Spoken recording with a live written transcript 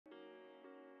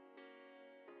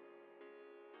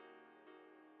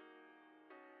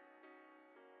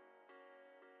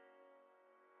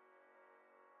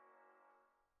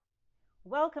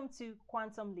Welcome to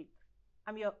Quantum Leap.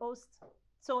 I'm your host,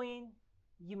 Toyin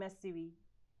Umesiri,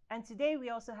 and today we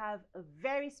also have a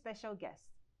very special guest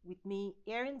with me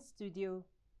here in studio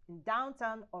in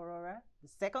downtown Aurora, the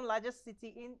second largest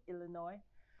city in Illinois.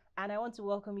 And I want to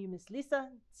welcome you, Miss Lisa,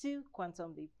 to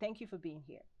Quantum Leap. Thank you for being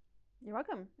here. You're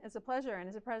welcome. It's a pleasure, and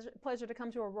it's a pleasure to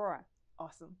come to Aurora.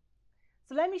 Awesome.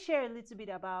 So let me share a little bit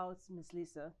about Miss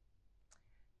Lisa.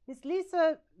 Miss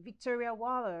Lisa Victoria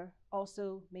Waller,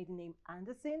 also maiden name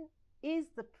Anderson, is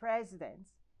the president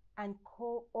and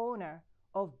co-owner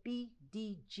of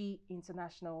BDG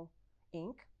International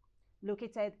Inc.,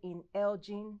 located in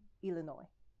Elgin, Illinois.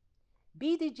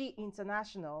 BDG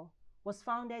International was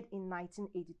founded in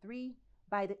 1983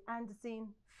 by the Anderson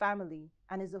family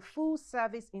and is a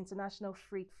full-service international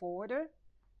freight forwarder,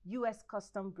 U.S.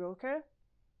 custom broker,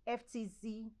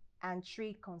 FTZ and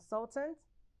trade consultant.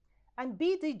 And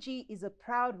BDG is a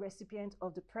proud recipient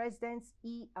of the President's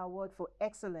E Award for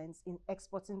Excellence in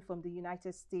Exporting from the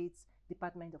United States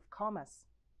Department of Commerce,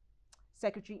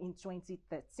 Secretary in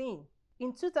 2013.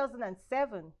 In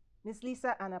 2007, Ms.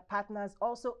 Lisa and her partners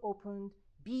also opened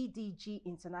BDG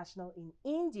International in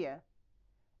India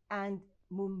and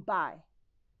Mumbai.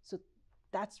 So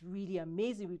that's really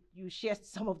amazing. You shared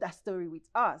some of that story with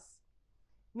us.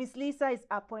 Ms. Lisa is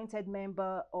appointed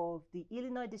member of the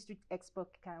Illinois District Export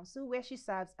Council, where she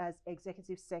serves as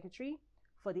Executive Secretary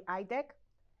for the IDEC.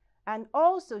 And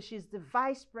also, she's the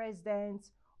Vice President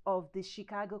of the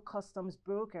Chicago Customs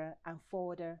Broker and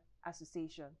Forwarder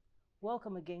Association.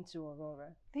 Welcome again to Aurora.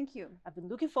 Thank you. I've been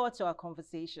looking forward to our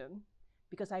conversation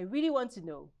because I really want to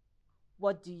know,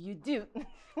 what do you do?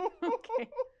 Okay,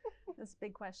 that's a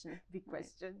big question. Big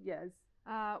question, right. Yes.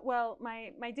 Well,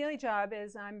 my daily job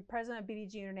is I'm president of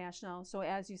BDG International. So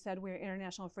as you said, we're an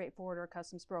international freight forwarder,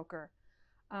 customs broker.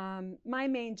 My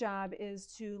main job is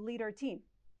to lead our team.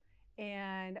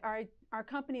 And our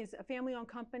company is a family-owned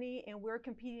company, and we're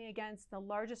competing against the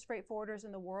largest freight forwarders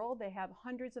in the world. They have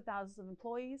hundreds of thousands of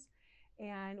employees,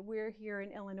 and we're here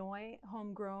in Illinois,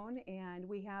 homegrown, and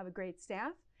we have a great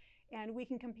staff, and we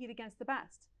can compete against the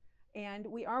best. And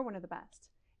we are one of the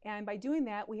best. And by doing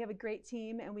that, we have a great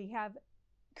team, and we have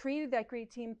created that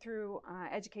great team through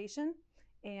education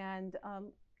and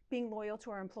being loyal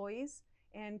to our employees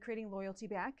and creating loyalty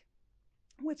back,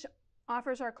 which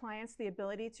offers our clients the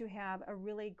ability to have a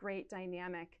really great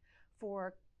dynamic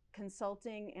for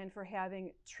consulting and for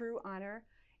having true honor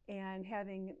and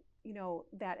having,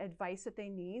 that advice that they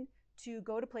need to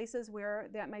go to places where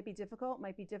that might be difficult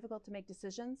to make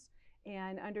decisions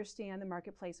and understand the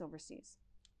marketplace overseas.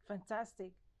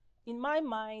 Fantastic. In my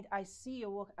mind, I see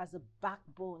your work as a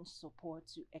backbone support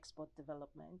to export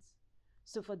development.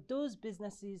 So for those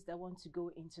businesses that want to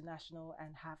go international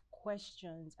and have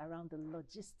questions around the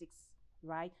logistics,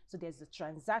 right? So there's the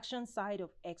transaction side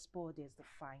of export, there's the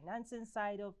financing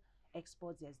side of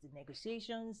export, there's the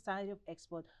negotiation side of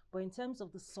export. But in terms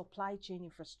of the supply chain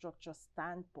infrastructure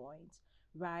standpoint,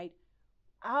 right?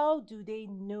 How do they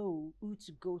know who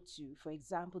to go to? For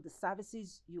example, the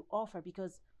services you offer,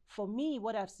 because for me,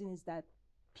 what I've seen is that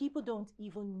people don't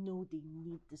even know they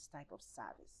need this type of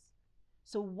service.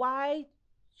 So why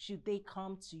should they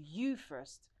come to you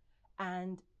first?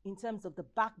 And in terms of the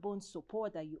backbone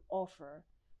support that you offer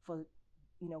for,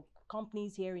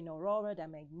 companies here in Aurora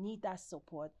that might need that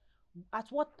support, at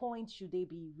what point should they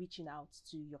be reaching out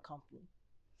to your company?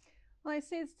 Well, I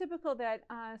say it's typical that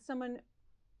someone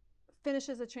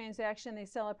finishes a transaction, they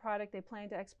sell a product, they plan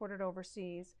to export it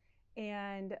overseas,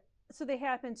 and so they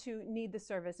happen to need the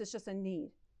service. It's just a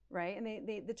need, right? And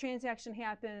the transaction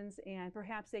happens, and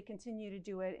perhaps they continue to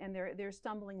do it, and they're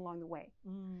stumbling along the way.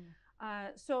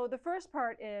 So the first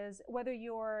part is whether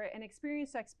you're an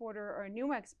experienced exporter or a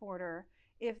new exporter,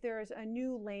 if there's a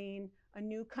new lane, a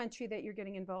new country that you're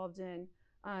getting involved in,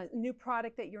 a new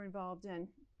product that you're involved in,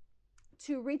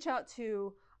 to reach out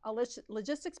to a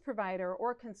logistics provider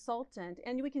or consultant,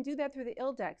 and we can do that through the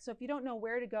ILDEC. So if you don't know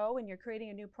where to go and you're creating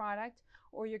a new product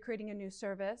or you're creating a new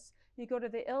service, you go to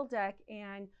the ILDEC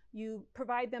and you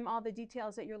provide them all the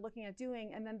details that you're looking at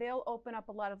doing, and then they'll open up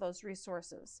a lot of those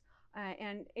resources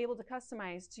and able to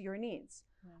customize to your needs.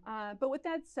 Right. But with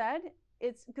that said,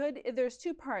 it's good. There's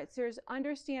two parts. There's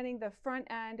understanding the front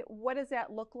end. What does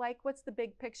that look like? What's the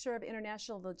big picture of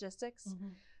international logistics?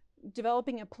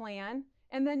 Developing a plan.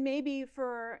 And then maybe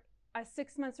for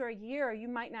 6 months or a year, you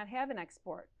might not have an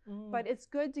export. But it's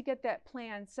good to get that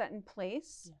plan set in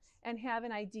place and have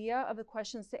an idea of the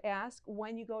questions to ask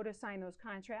when you go to sign those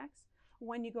contracts,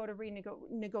 when you go to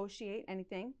renegotiate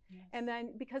anything. And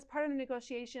then, because part of the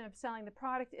negotiation of selling the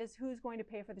product is who's going to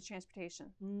pay for the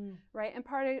transportation, right? And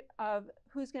part of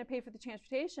who's going to pay for the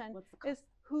transportation is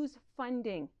who's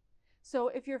funding So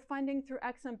if you're funding through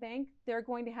Exim Bank, they're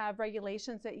going to have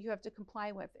regulations that you have to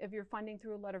comply with. If you're funding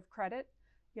through a letter of credit,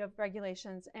 you have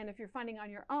regulations. And if you're funding on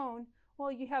your own,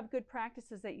 well, you have good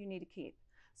practices that you need to keep.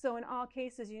 So in all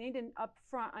cases, you need to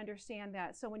upfront understand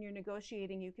that. So when you're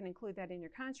negotiating, you can include that in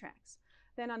your contracts.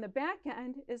 Then on the back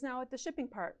end is now at the shipping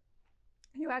part.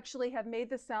 You actually have made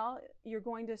the sell, you're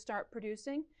going to start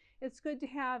producing. It's good to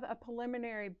have a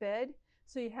preliminary bid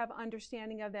so you have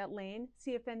understanding of that lane,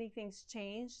 see if anything's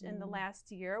changed in the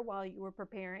last year while you were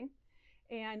preparing,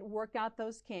 and work out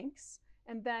those kinks.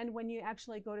 And then when you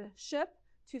actually go to ship,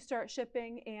 to start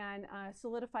shipping and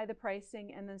solidify the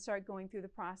pricing and then start going through the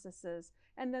processes.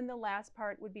 And then the last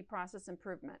part would be process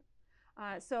improvement.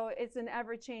 So it's an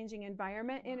ever-changing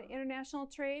environment in international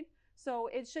trade. So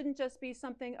it shouldn't just be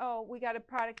something, oh, we got a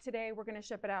product today, we're going to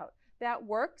ship it out. That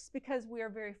works because we are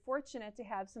very fortunate to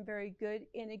have some very good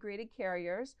integrated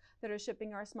carriers that are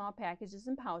shipping our small packages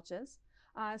and pouches.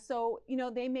 So, you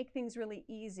know, they make things really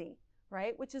easy,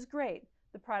 right? Which is great.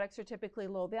 The products are typically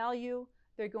low value.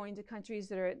 They're going to countries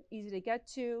that are easy to get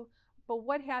to. But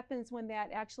what happens when that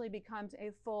actually becomes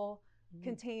a full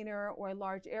container or a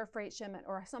large air freight shipment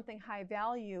or something high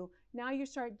value? Now you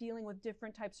start dealing with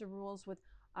different types of rules with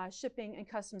shipping and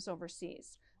customs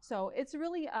overseas. So it's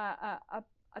really a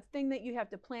thing that you have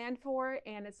to plan for,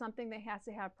 and it's something that has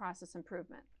to have process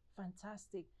improvement.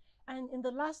 Fantastic. And in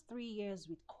the last 3 years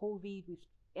with COVID, we've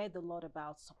heard a lot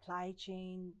about supply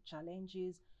chain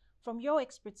challenges. From your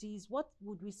expertise, what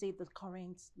would we say the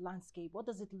current landscape? What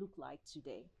does it look like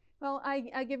today? Well,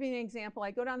 I give you an example.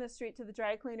 I go down the street to the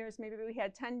dry cleaners. Maybe we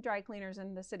had 10 dry cleaners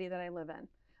in the city that I live in.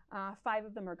 5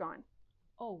 of them are gone.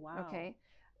 Oh, wow. Okay.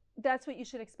 That's what you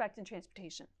should expect in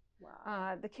transportation.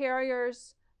 Wow. The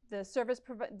carriers, the service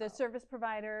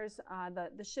providers,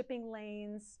 the shipping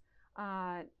lanes,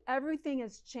 everything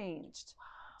has changed. Wow.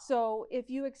 So if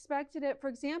you expected it, for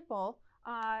example,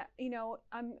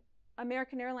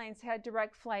 American Airlines had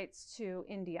direct flights to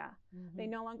India. They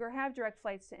no longer have direct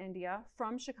flights to India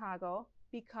from Chicago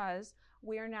because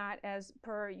we are not, as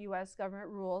per U.S. government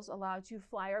rules, allowed to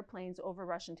fly our planes over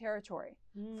Russian territory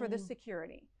for the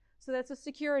security. So that's a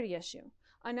security issue.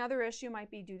 Another issue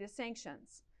might be due to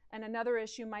sanctions. And another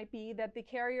issue might be that the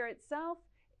carrier itself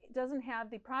doesn't have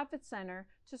the profit center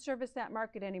to service that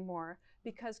market anymore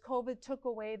because COVID took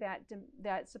away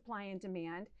that supply and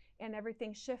demand and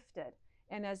everything shifted.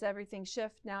 And as everything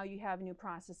shifts, now you have new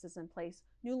processes in place,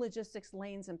 new logistics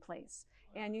lanes in place.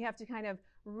 And you have to kind of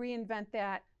reinvent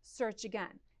that search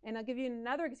again. And I'll give you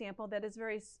another example that is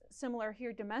very similar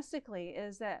here domestically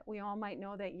is that we all might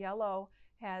know that Yellow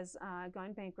has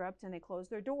gone bankrupt and they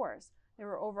closed their doors. There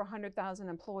were over 100,000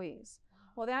 employees.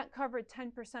 Well, that covered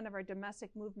 10% of our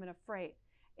domestic movement of freight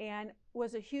and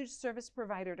was a huge service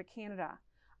provider to Canada.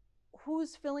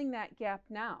 Who's filling that gap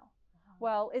now?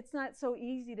 Well, it's not so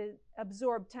easy to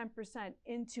absorb 10%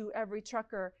 into every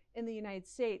trucker in the United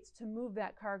States to move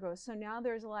that cargo. So now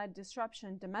there's a lot of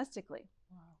disruption domestically.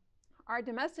 Wow. Our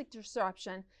domestic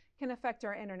disruption can affect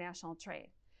our international trade.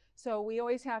 So we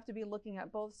always have to be looking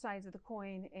at both sides of the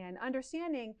coin and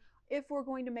understanding if we're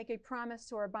going to make a promise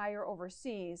to our buyer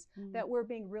overseas that we're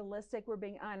being realistic, we're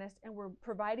being honest, and we're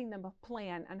providing them a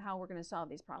plan on how we're going to solve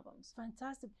these problems.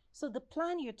 Fantastic. So the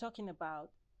plan you're talking about,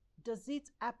 does it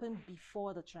happen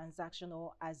before the transaction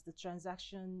or as the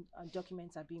transaction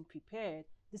documents are being prepared?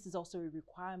 This is also a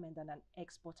requirement that an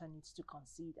exporter needs to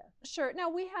consider. Sure. Now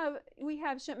we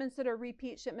have shipments that are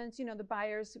repeat shipments. You know, the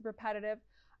buyer's repetitive.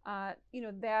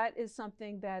 That is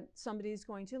something that somebody's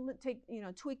going to take.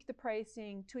 Tweak the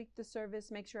pricing, tweak the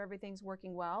service, make sure everything's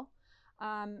working well,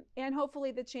 and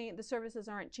hopefully the services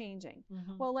aren't changing.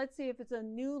 Well, let's see if it's a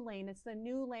new lane. It's the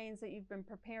new lanes that you've been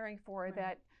preparing for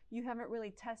that you haven't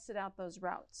really tested out those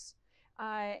routes.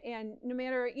 And no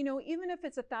matter, even if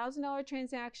it's $1,000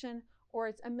 transaction or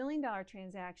it's $1 million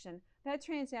transaction, that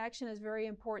transaction is very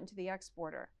important to the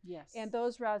exporter. Yes. And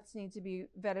those routes need to be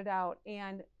vetted out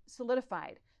and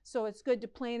solidified. So it's good to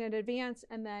plan in advance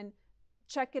and then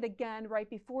check it again right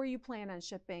before you plan on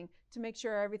shipping to make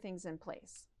sure everything's in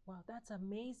place. Wow, that's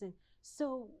amazing.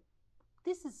 So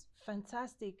this is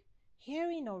fantastic. Here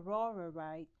in Aurora,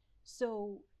 right?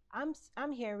 So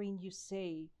I'm hearing you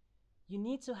say you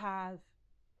need to have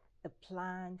a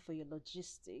plan for your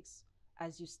logistics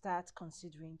as you start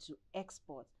considering to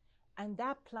export. And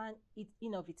that plan,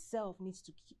 in of itself,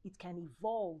 it can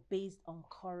evolve based on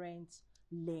current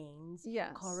lanes,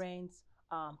 Yes. current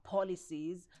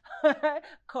policies,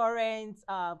 current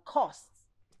costs.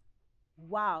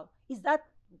 Wow. Is that,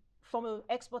 from an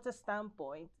exporter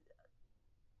standpoint,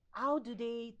 how do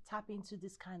they tap into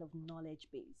this kind of knowledge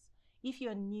base? If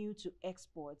you're new to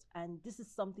exports and this is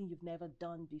something you've never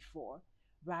done before,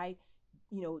 right?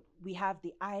 we have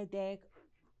the IDEC.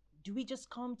 Do we just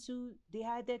come to the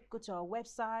IDEC, go to our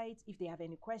website if they have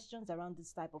any questions around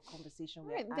this type of conversation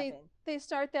we're Right. having? They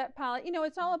start that pilot.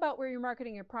 It's all about where you're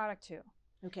marketing your product to.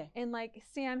 Okay. And like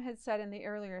Sam had said in the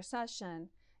earlier session,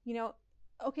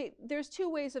 okay, there's two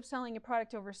ways of selling a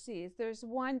product overseas. There's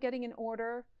one, getting an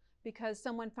order because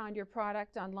someone found your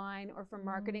product online or from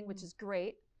marketing, which is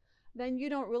great. Then you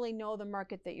don't really know the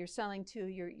market that you're selling to.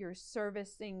 You're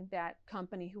servicing that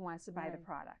company who wants to buy the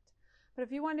product. But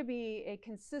if you want to be a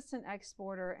consistent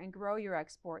exporter and grow your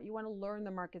export, you want to learn the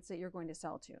markets that you're going to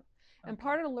sell to. And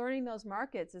part of learning those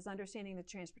markets is understanding the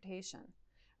transportation,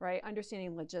 right?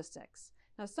 Understanding logistics.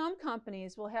 Now, some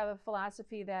companies will have a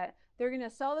philosophy that they're going to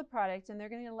sell the product and they're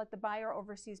going to let the buyer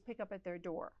overseas pick up at their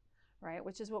door, right?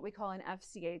 Which is what we call an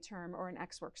FCA term or an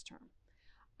ex-works term.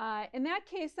 In that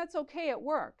case, that's okay, it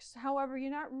works. However,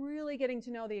 you're not really getting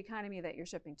to know the economy that you're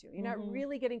shipping to. You're not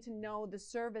really getting to know the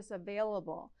service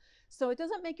available. So it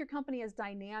doesn't make your company as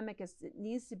dynamic as it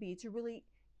needs to be to really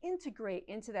integrate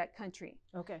into that country.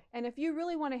 Okay. And if you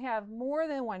really want to have more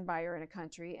than one buyer in a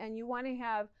country and you want to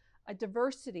have a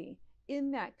diversity in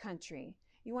that country,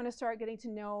 you want to start getting to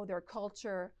know their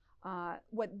culture,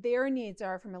 what their needs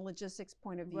are from a logistics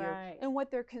point of view, and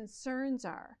what their concerns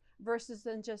are, versus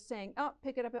than just saying, oh,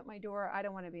 pick it up at my door, I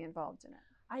don't want to be involved in it.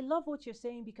 I love what you're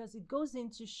saying because it goes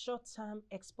into short-term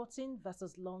exporting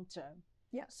versus long-term.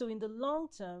 Yeah. So in the long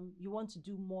term, you want to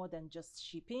do more than just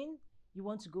shipping. You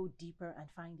want to go deeper and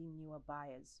finding newer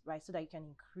buyers, right? So that you can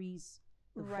increase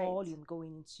the volume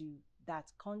going into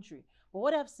that country. But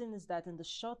what I've seen is that in the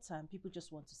short term, people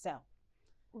just want to sell.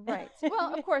 Right.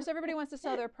 Well, of course, everybody wants to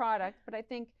sell their product, but I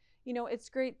think, it's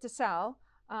great to sell.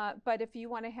 But if you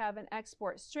want to have an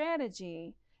export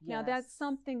strategy, now that's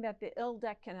something that the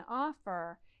ILDEC can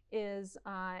offer is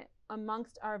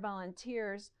amongst our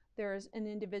volunteers, there's an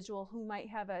individual who might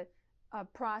have a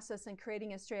process in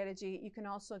creating a strategy. You can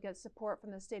also get support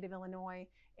from the state of Illinois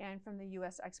and from the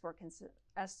U.S. Export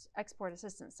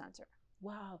Assistance Center.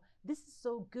 Wow, this is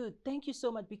so good. Thank you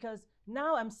so much, because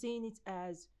now I'm seeing it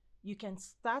as you can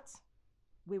start.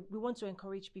 We want to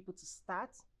encourage people to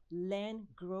start, learn,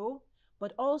 grow,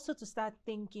 but also to start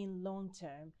thinking long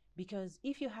term, because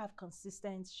if you have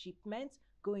consistent shipments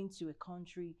going to a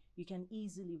country, you can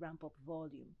easily ramp up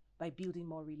volume by building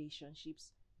more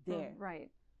relationships there.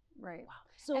 Right. Wow.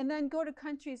 So, and then go to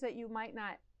countries that you might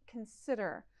not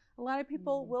consider. A lot of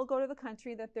people will go to the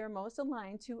country that they're most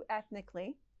aligned to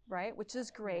ethnically, right? Which is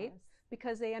great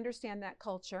because they understand that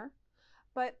culture.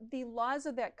 But the laws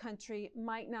of that country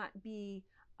might not be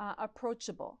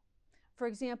approachable. For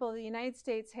example, the United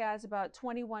States has about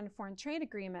 21 foreign trade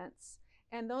agreements,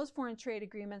 and those foreign trade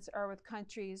agreements are with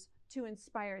countries to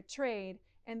inspire trade,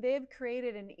 and they've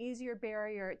created an easier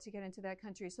barrier to get into that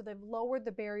country. So they've lowered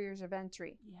the barriers of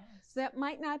entry. So that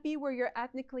might not be where you're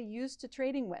ethnically used to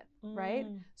trading with, right?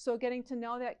 So getting to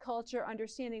know that culture,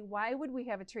 understanding why would we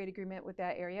have a trade agreement with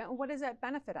that area, and what does that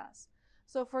benefit us?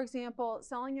 So for example,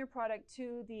 selling your product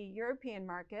to the European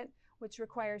market, which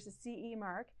requires a CE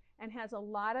mark and has a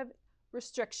lot of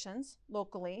restrictions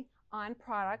locally on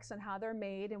products and how they're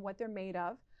made and what they're made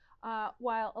of,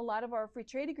 while a lot of our free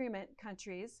trade agreement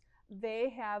countries, they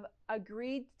have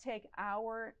agreed to take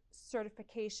our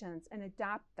certifications and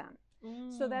adopt them.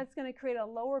 So that's going to create a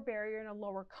lower barrier and a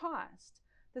lower cost.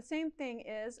 The same thing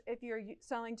is if you're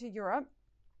selling to Europe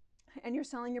and you're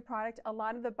selling your product, a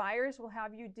lot of the buyers will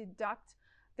have you deduct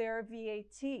their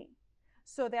VAT.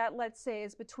 So that, let's say,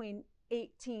 is between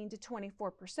 18 to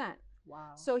 24%.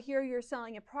 Wow. So here you're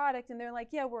selling a product and they're like,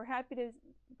 yeah, we're happy to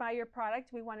buy your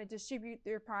product. We want to distribute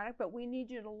your product, but we need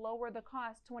you to lower the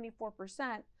cost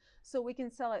 24% so we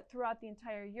can sell it throughout the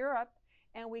entire Europe,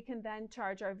 and we can then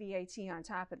charge our VAT on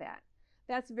top of that.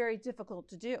 That's very difficult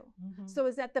to do. So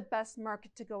is that the best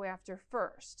market to go after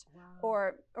first?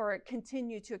 Or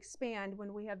continue to expand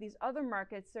when we have these other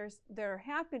markets that are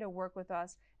happy to work with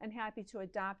us and happy to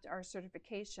adopt our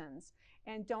certifications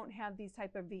and don't have these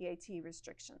type of VAT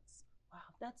restrictions? Wow,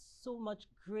 that's so much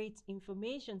great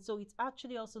information. So it's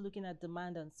actually also looking at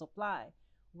demand and supply,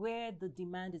 where the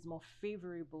demand is more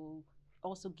favorable,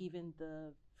 also given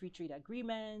the free trade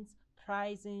agreements,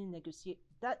 pricing, negotiate.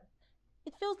 That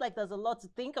it feels like there's a lot to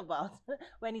think about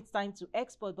when it's time to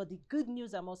export. But the good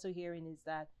news I'm also hearing is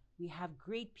that we have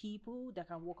great people that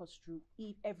can walk us through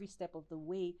every step of the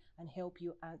way and help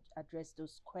you address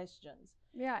those questions.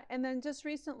 Yeah, and then just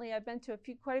recently I've been to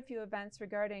quite a few events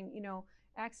regarding,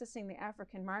 accessing the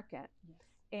African market.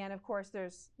 And of course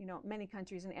there's, many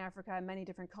countries in Africa, many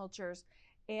different cultures.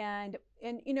 And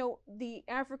the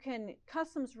African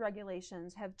customs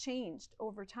regulations have changed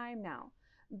over time now.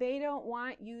 They don't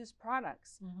want used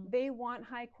products. Mm-hmm. They want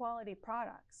high quality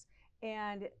products.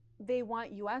 And they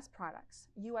want US products,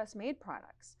 US made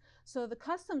products. So the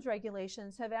customs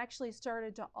regulations have actually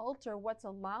started to alter what's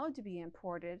allowed to be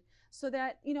imported so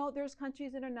that, there's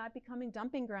countries that are not becoming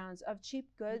dumping grounds of cheap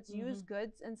goods, Mm-hmm. used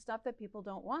goods, and stuff that people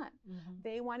don't want. Mm-hmm.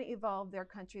 They want to evolve their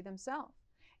country themselves.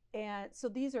 And so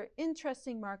these are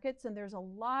interesting markets, and there's a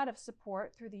lot of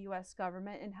support through the US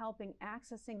government in helping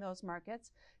accessing those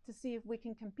markets to see if we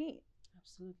can compete.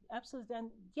 Absolutely, absolutely.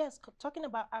 And yes, talking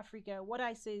about Africa, what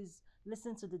I say is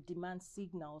listen to the demand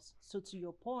signals. So to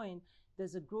your point,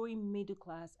 there's a growing middle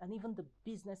class and even the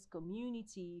business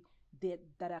community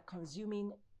that are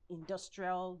consuming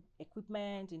industrial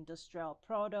equipment, industrial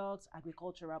products,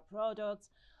 agricultural products,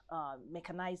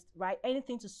 mechanized, right?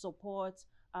 Anything to support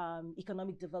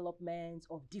economic development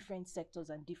of different sectors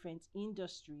and different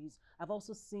industries. I've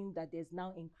also seen that there's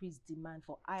now increased demand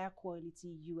for higher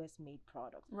quality US made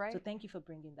products. Right. So thank you for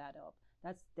bringing that up.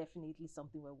 That's definitely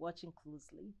something we're watching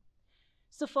closely.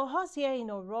 So for us here in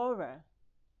Aurora,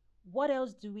 what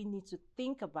else do we need to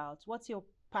think about? What's your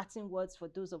parting words for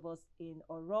those of us in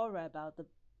Aurora about the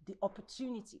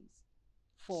opportunities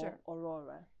for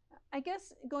Aurora? I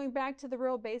guess going back to the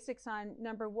real basics on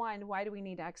number one, why do we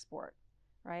need export?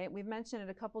 Right? We've mentioned it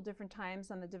a couple different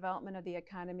times on the development of the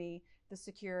economy, the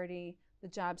security, the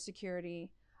job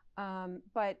security.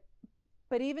 But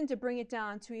even to bring it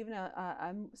down to even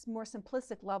a more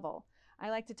simplistic level, I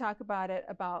like to talk about it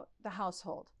about the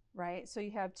household, right? So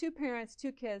you have 2 parents,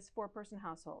 2 kids, 4-person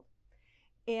household.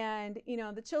 And,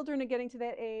 the children are getting to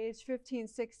that age, 15,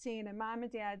 16, and mom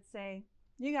and dad say,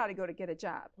 you got to go to get a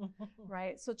job,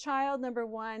 right? So child number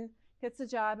 1 gets a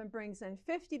job and brings in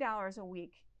 $50 a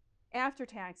week after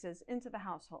taxes into the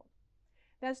household.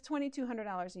 That's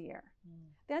 $2,200 a year.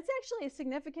 That's actually a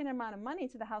significant amount of money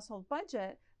to the household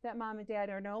budget that mom and dad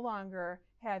are no longer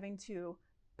having to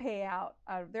pay out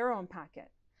of their own pocket.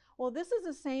 Well, this is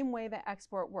the same way that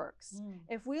export works.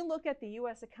 If we look at the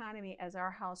US economy as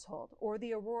our household, or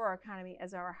the Aurora economy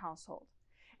as our household,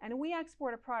 and we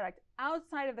export a product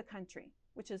outside of the country,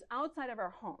 which is outside of our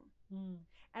home,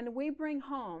 and we bring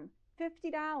home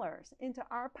 $50 into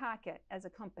our pocket as a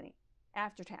company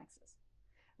after taxes,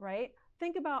 right?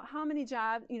 Think about how many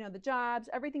jobs, the jobs,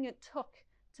 everything it took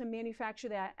to manufacture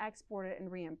that, export it,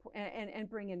 and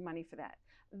bring in money for that.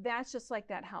 That's just like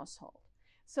that household.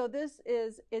 So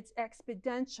it's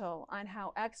exponential on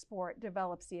how export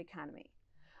develops the economy.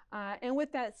 And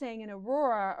with that saying, in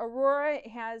Aurora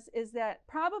is that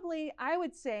probably, I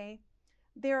would say,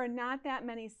 there are not that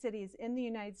many cities in the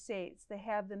United States that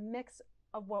have the mix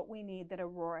of what we need that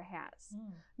Aurora has.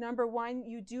 Number one,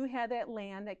 you do have that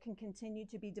land that can continue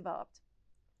to be developed.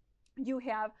 You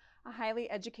have a highly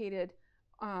educated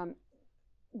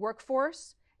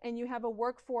workforce, and you have a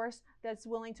workforce that's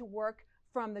willing to work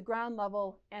from the ground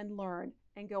level and learn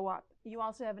and go up. You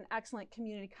also have an excellent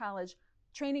community college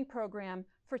training program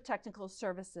for technical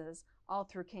services all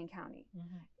through Kane County.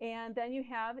 And then you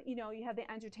have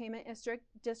the entertainment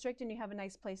district, and you have a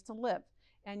nice place to live,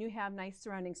 and you have nice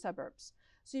surrounding suburbs.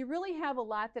 So you really have a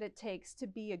lot that it takes to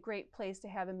be a great place to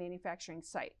have a manufacturing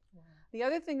site. The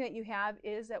other thing that you have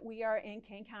is that we are in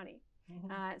Kane County.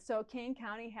 So Kane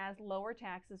County has lower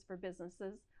taxes for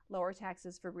businesses, lower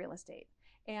taxes for real estate,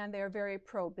 and they're very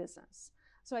pro-business.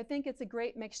 So I think it's a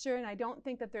great mixture, and I don't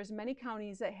think that there's many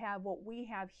counties that have what we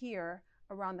have here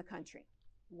around the country.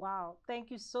 Wow,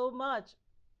 thank you so much.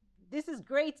 This is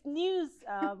great news.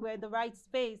 We're in the right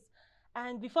space.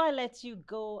 And before I let you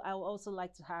go, I would also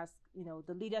like to ask,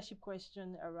 the leadership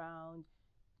question around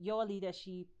your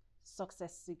leadership,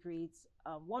 success secrets,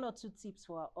 1 or 2 tips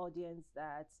for our audience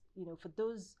that, for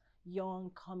those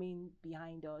young coming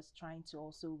behind us, trying to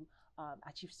also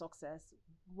achieve success,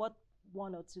 what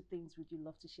 1 or 2 things would you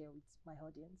love to share with my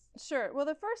audience? Sure. Well,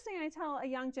 the first thing I tell a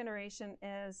young generation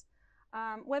is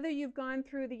whether you've gone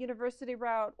through the university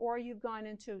route or you've gone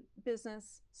into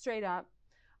business straight up,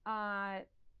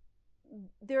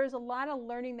 there's a lot of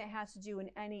learning that has to do in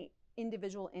any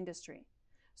individual industry.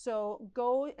 So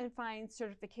go and find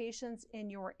certifications in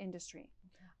your industry.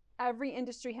 Every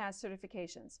industry has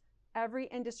certifications. Every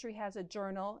industry has a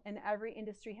journal, and every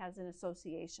industry has an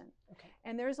association.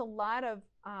 And there's a lot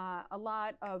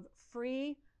of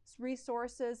free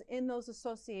resources in those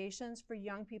associations for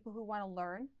young people who want to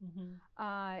learn.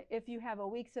 If you have a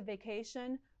week's of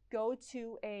vacation, go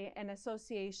to an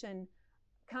association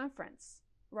conference,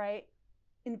 right?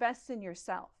 Invest in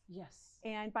yourself. Yes.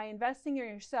 And by investing in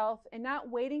yourself and not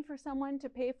waiting for someone to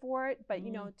pay for it, but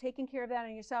taking care of that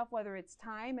on yourself, whether it's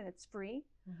time and it's free,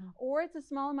 or it's a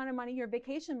small amount of money, your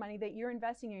vacation money that you're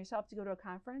investing in yourself to go to a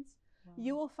conference,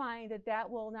 you will find that that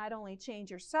will not only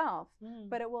change yourself, Mm.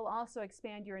 but it will also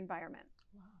expand your environment.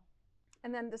 Wow.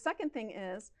 And then the second thing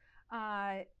is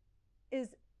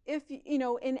if you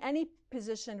know, in any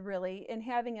position really, in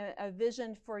having a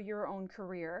vision for your own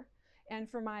career and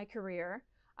for my career,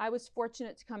 I was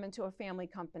fortunate to come into a family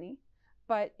company.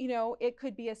 But you know, it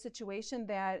could be a situation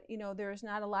that, you know, there's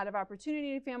not a lot of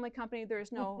opportunity in a family company.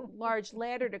 There's no large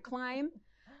ladder to climb.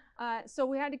 So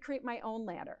we had to create my own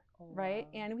ladder, right?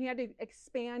 Wow. And we had to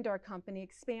expand our company,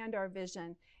 expand our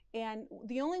vision. And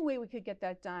the only way we could get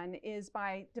that done is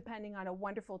by depending on a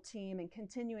wonderful team and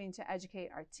continuing to educate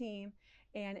our team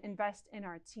and invest in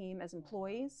our team as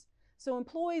employees. So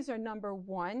employees are number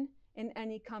one in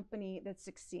any company that's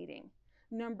succeeding.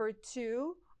 Number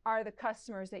two are the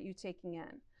customers that you're taking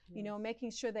in. You know,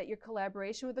 making sure that your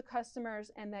collaboration with the customers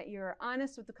and that you're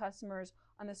honest with the customers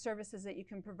on the services that you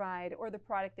can provide or the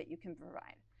product that you can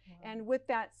provide. Wow. And with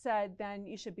that said, then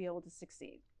you should be able to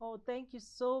succeed. Oh, thank you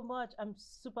so much. I'm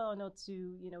super honored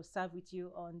to, serve with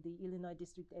you on the Illinois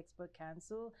District Expert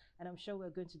Council, and I'm sure we're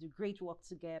going to do great work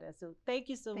together. So thank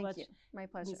you so much, Thank you. My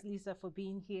pleasure. Ms. Lisa, for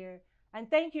being here. And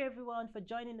thank you everyone for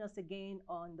joining us again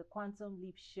on the Quantum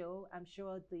Leap Show. I'm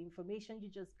sure the information you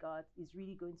just got is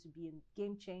really going to be a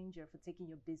game changer for taking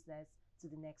your business to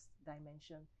the next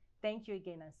dimension. Thank you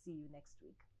again and see you next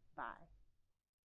week. Bye.